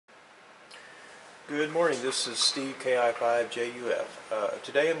Good morning, this is Steve KI5JUF.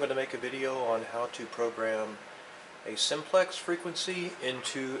 Today I'm going to make a video on how to program a simplex frequency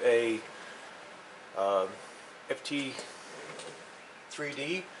into a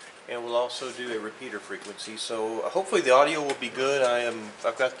FT3D, and we'll also do a repeater frequency. So hopefully the audio will be good.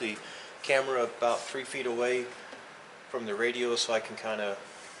 I've got the camera about 3 feet away from the radio, so I can kind of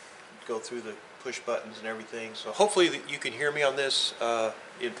go through the push buttons and everything. So hopefully you can hear me on this.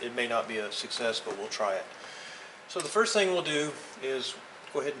 It may not be a success, but we'll try it. So the first thing we'll do is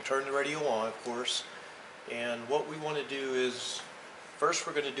go ahead and turn the radio on, of course. And what we want to do is, first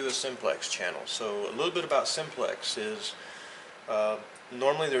we're going to do a simplex channel. So a little bit about simplex is,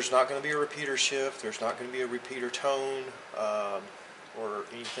 normally there's not going to be a repeater shift, there's not going to be a repeater tone, or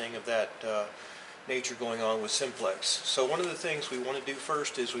anything of that nature going on with simplex. So one of the things we want to do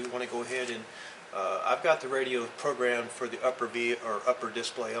first is we want to go ahead and I've got the radio programmed for the upper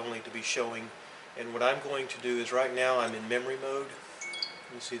display only to be showing, and what I'm going to do is right now I'm in memory mode.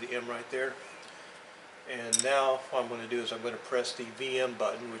 You see the M right there, and now what I'm going to do is I'm going to press the VM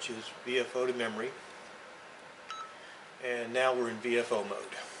button, which is VFO to memory, and now we're in VFO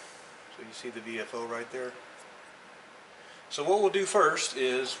mode. So you see the VFO right there. So what we'll do first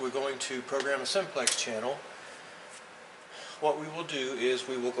is we're going to program a simplex channel. What we will do is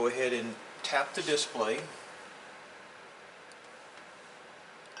we will go ahead and tap the display,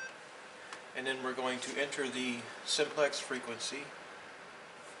 and then we're going to enter the simplex frequency,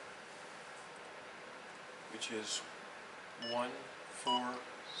 which is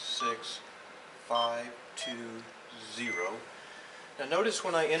 146,520. Now notice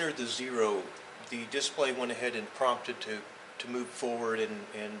when I entered the 0, the display went ahead and prompted to move forward and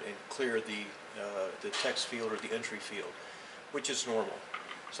clear the text field or the entry field, which is normal.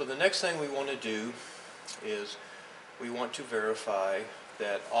 So the next thing we want to do is we want to verify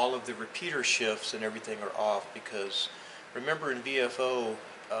that all of the repeater shifts and everything are off, because remember in VFO,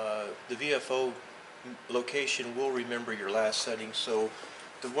 the VFO location will remember your last setting. So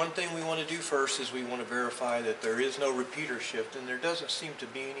the one thing we want to do first is we want to verify that there is no repeater shift, and there doesn't seem to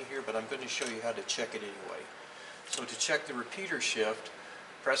be any here, but I'm going to show you how to check it anyway. So to check the repeater shift,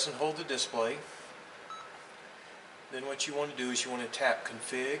 press and hold the display. Then what you want to do is you want to tap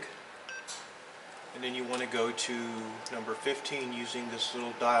config, and then you want to go to number 15 using this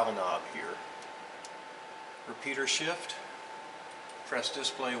little dial knob here. Repeater shift, press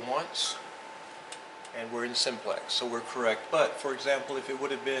display once, and we're in simplex, so we're correct. But for example, if it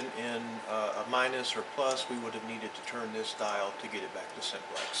would have been in a minus or plus, we would have needed to turn this dial to get it back to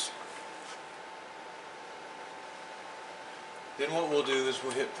simplex. Then what we'll do is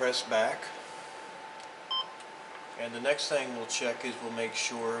we'll hit press back, and the next thing we'll check is we'll make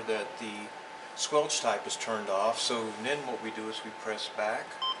sure that the squelch type is turned off. So then what we do is we press back,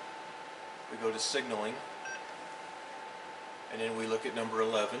 we go to signaling, and then we look at number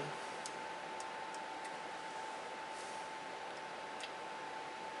 11.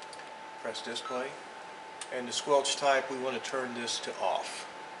 Press display, and the squelch type, we want to turn this to off.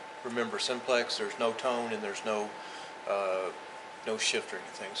 Remember, simplex, there's no tone and there's no shift or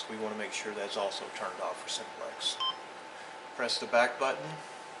anything, so we want to make sure that's also turned off for simplex. Press the back button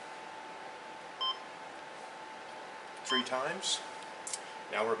 3 times.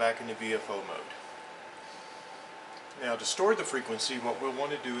 Now we're back into VFO mode. Now to store the frequency, what we'll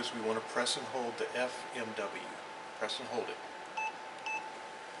want to do is we want to press and hold the FMW. Press and hold it.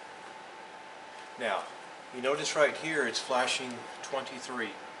 Now, you notice right here it's flashing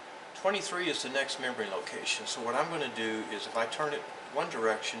 23. 23 is the next memory location. So what I'm going to do is if I turn it one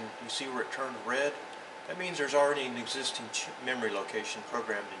direction, you see where it turned red? That means there's already an existing memory location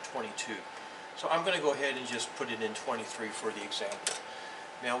programmed in 22. So I'm going to go ahead and just put it in 23 for the example.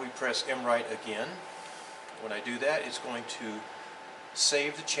 Now we press M right again. When I do that, it's going to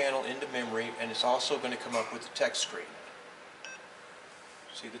save the channel into memory, and it's also going to come up with the text screen.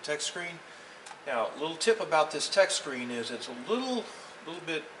 See the text screen? Now, a little tip about this text screen is it's a little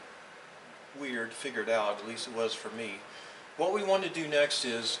bit weird figured out, at least it was for me. What we want to do next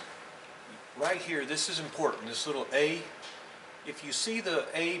is, right here, this is important, this little A. If you see the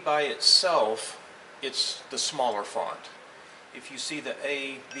A by itself, it's the smaller font. If you see the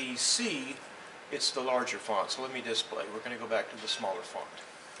A, B, C, it's the larger font. So let me display. We're going to go back to the smaller font.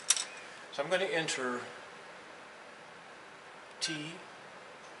 So I'm going to enter T,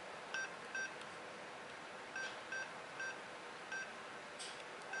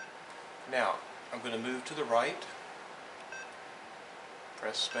 now, I'm going to move to the right,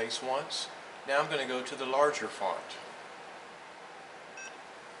 press space once. Now I'm going to go to the larger font.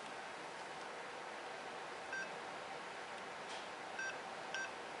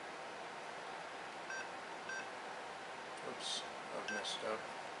 messed up.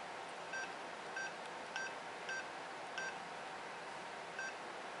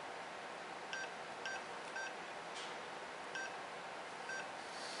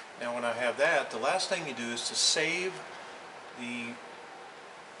 Now when I have that, the last thing you do is to save the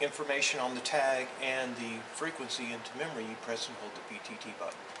information on the tag and the frequency into memory. You press and hold the PTT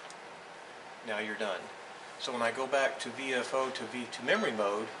button. Now you're done. So when I go back to VFO to memory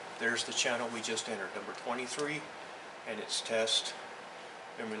mode, there's the channel we just entered, number 23, and it's test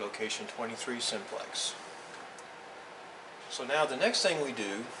memory location 23 simplex. So now the next thing we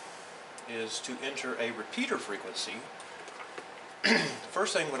do is to enter a repeater frequency. The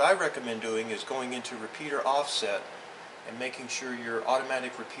first thing what I recommend doing is going into repeater offset and making sure your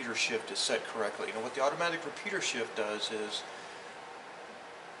automatic repeater shift is set correctly. You know what the automatic repeater shift does is,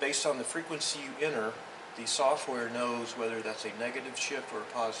 based on the frequency you enter, the software knows whether that's a negative shift or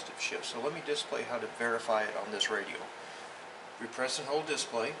a positive shift. So let me display how to verify it on this radio. We press and hold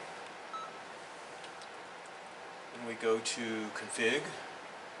display, and we go to config,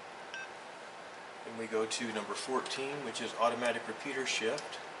 and we go to number 14, which is automatic repeater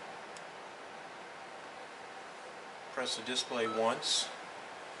shift. Press the display once,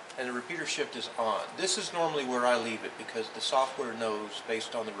 and the repeater shift is on. This is normally where I leave it because the software knows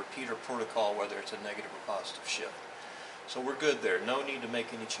based on the repeater protocol whether it's a negative or positive shift. So we're good there. No need to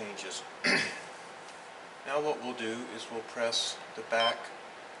make any changes. Now what we'll do is we'll press the back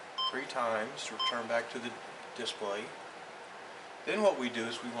 3 times to return back to the display. Then what we do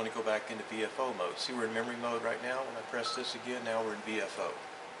is we want to go back into VFO mode. See, we're in memory mode right now. When I press this again, now we're in VFO.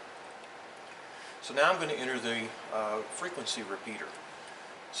 So now I'm going to enter the frequency repeater.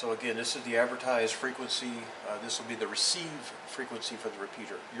 So again, this is the advertised frequency. This will be the receive frequency for the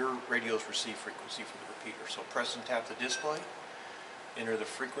repeater. Your radio's receive frequency for the repeater. So press and tap the display. Enter the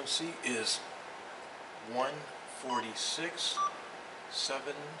frequency is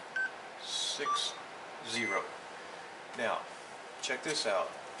 146.760. Now, check this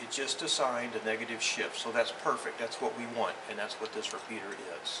out. It just assigned a negative shift, so that's perfect. That's what we want, and that's what this repeater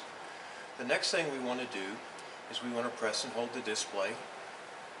is. The next thing we want to do is we want to press and hold the display.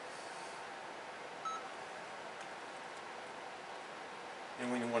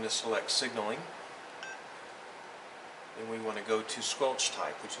 And we want to select signaling. Then we want to go to squelch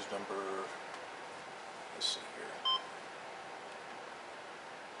type, which is number, let's see here.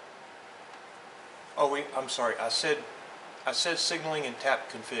 Oh wait, I'm sorry. I said signaling and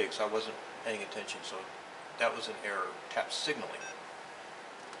tap config, so I wasn't paying attention, so that was an error. Tap signaling.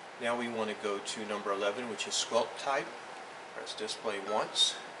 Now we want to go to number 11, which is squelch type. Press display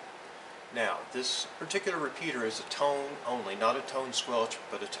once. Now, this particular repeater is a tone only, not a tone squelch,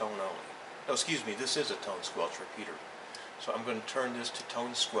 but a tone only. No, excuse me, this is a tone squelch repeater. So I'm going to turn this to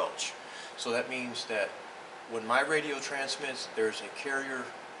tone squelch. So that means that when my radio transmits, there's a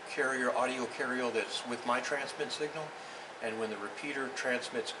audio carrier that's with my transmit signal, and when the repeater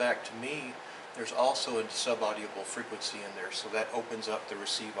transmits back to me, there's also a sub-audible frequency in there, so that opens up the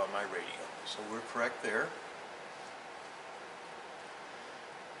receive on my radio. So we're correct there.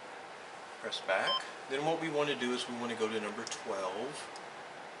 Press back. Then what we want to do is we want to go to number 12,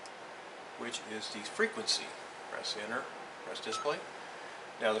 which is the frequency. Press enter, press display.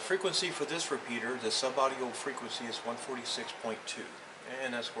 Now the frequency for this repeater, the sub-audio frequency is 146.2,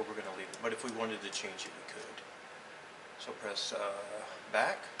 and that's where we're going to leave it. But if we wanted to change it, we could. So press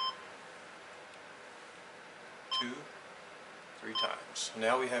back, 2, 3 times.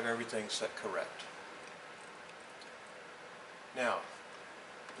 Now we have everything set correct. Now,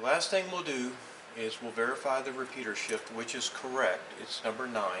 the last thing we'll do is we'll verify the repeater shift, which is correct. It's number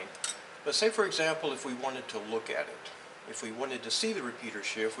 9. But say, for example, if we wanted to look at it, if we wanted to see the repeater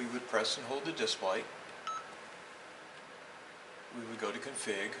shift, we would press and hold the display. We would go to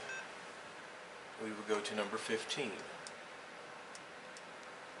config. We would go to number 15.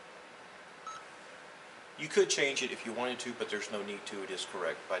 You could change it if you wanted to, but there's no need to. It is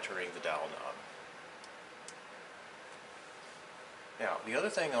correct by turning the dial knob. Now, the other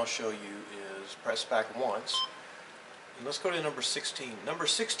thing I'll show you is press back once. And let's go to number 16. Number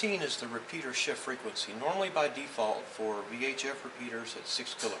 16 is the repeater shift frequency. Normally by default for VHF repeaters it's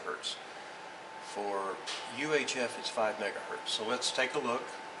 6 kilohertz. For UHF it's 5 megahertz. So let's take a look,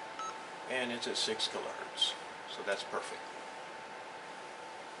 and it's at 6 kilohertz. So that's perfect.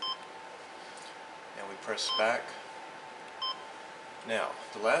 And we press back. Now,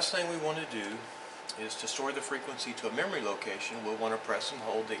 the last thing we want to do is to store the frequency to a memory location. We'll want to press and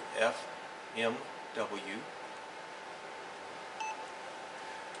hold the FMW.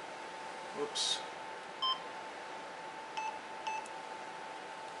 Whoops.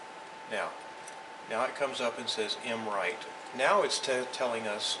 Now, Now it comes up and says M-Write. Now it's telling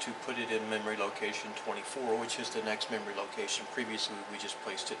us to put it in memory location 24, which is the next memory location. Previously we just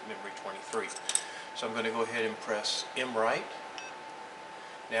placed it in memory 23. So I'm going to go ahead and press M-Write.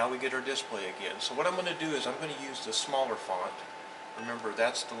 Now we get our display again. So what I'm going to do is I'm going to use the smaller font. Remember,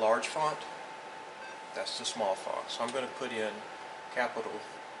 that's the large font, that's the small font. So I'm going to put in capital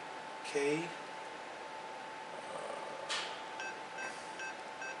K,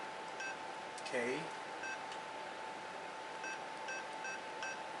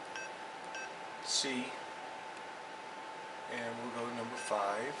 C, and we'll go to number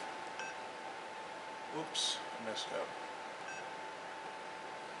 5. Oops, I messed up.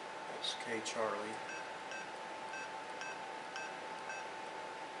 That's K Charlie.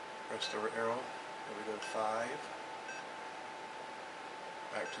 Press the arrow, there we go to 5.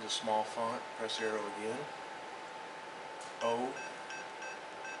 Back to the small font, press the arrow again. O,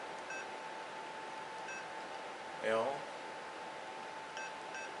 L,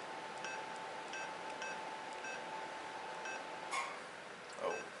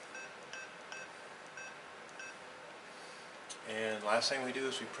 O. And last thing we do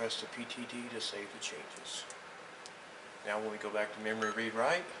is we press the PTD to save the changes. Now when we go back to memory read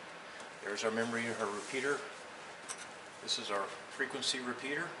write, there's our memory, our repeater. This is our frequency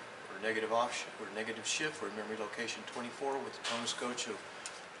repeater, or negative shift. We're in memory location 24 with a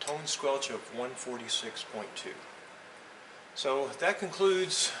tone squelch of 146.2. So that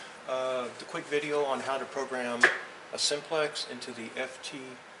concludes the quick video on how to program a simplex into the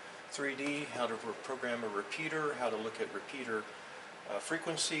FT3D, how to program a repeater, how to look at repeater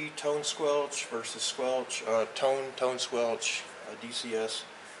frequency, tone squelch versus squelch, tone squelch, DCS.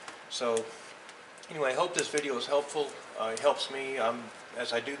 So anyway, I hope this video is helpful. It helps me.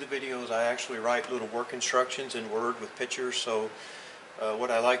 As I do the videos, I actually write little work instructions in Word with pictures. So what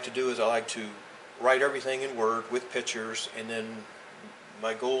I like to do is I like to write everything in Word with pictures, and then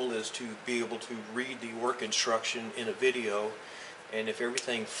my goal is to be able to read the work instruction in a video, and if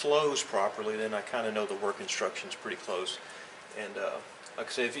everything flows properly, then I kind of know the work instructions pretty close. And like I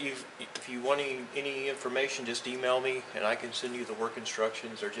said, if you want any information, just email me and I can send you the work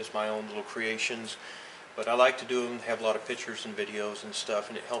instructions. They're just my own little creations, but I like to do them, have a lot of pictures and videos and stuff,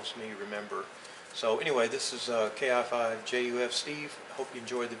 and it helps me remember. So anyway, this is KI5JUF Steve. Hope you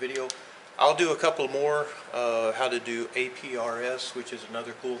enjoyed the video. I'll do a couple more, how to do APRS, which is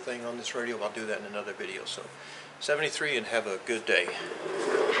another cool thing on this radio. I'll do that in another video. So 73, and have a good day.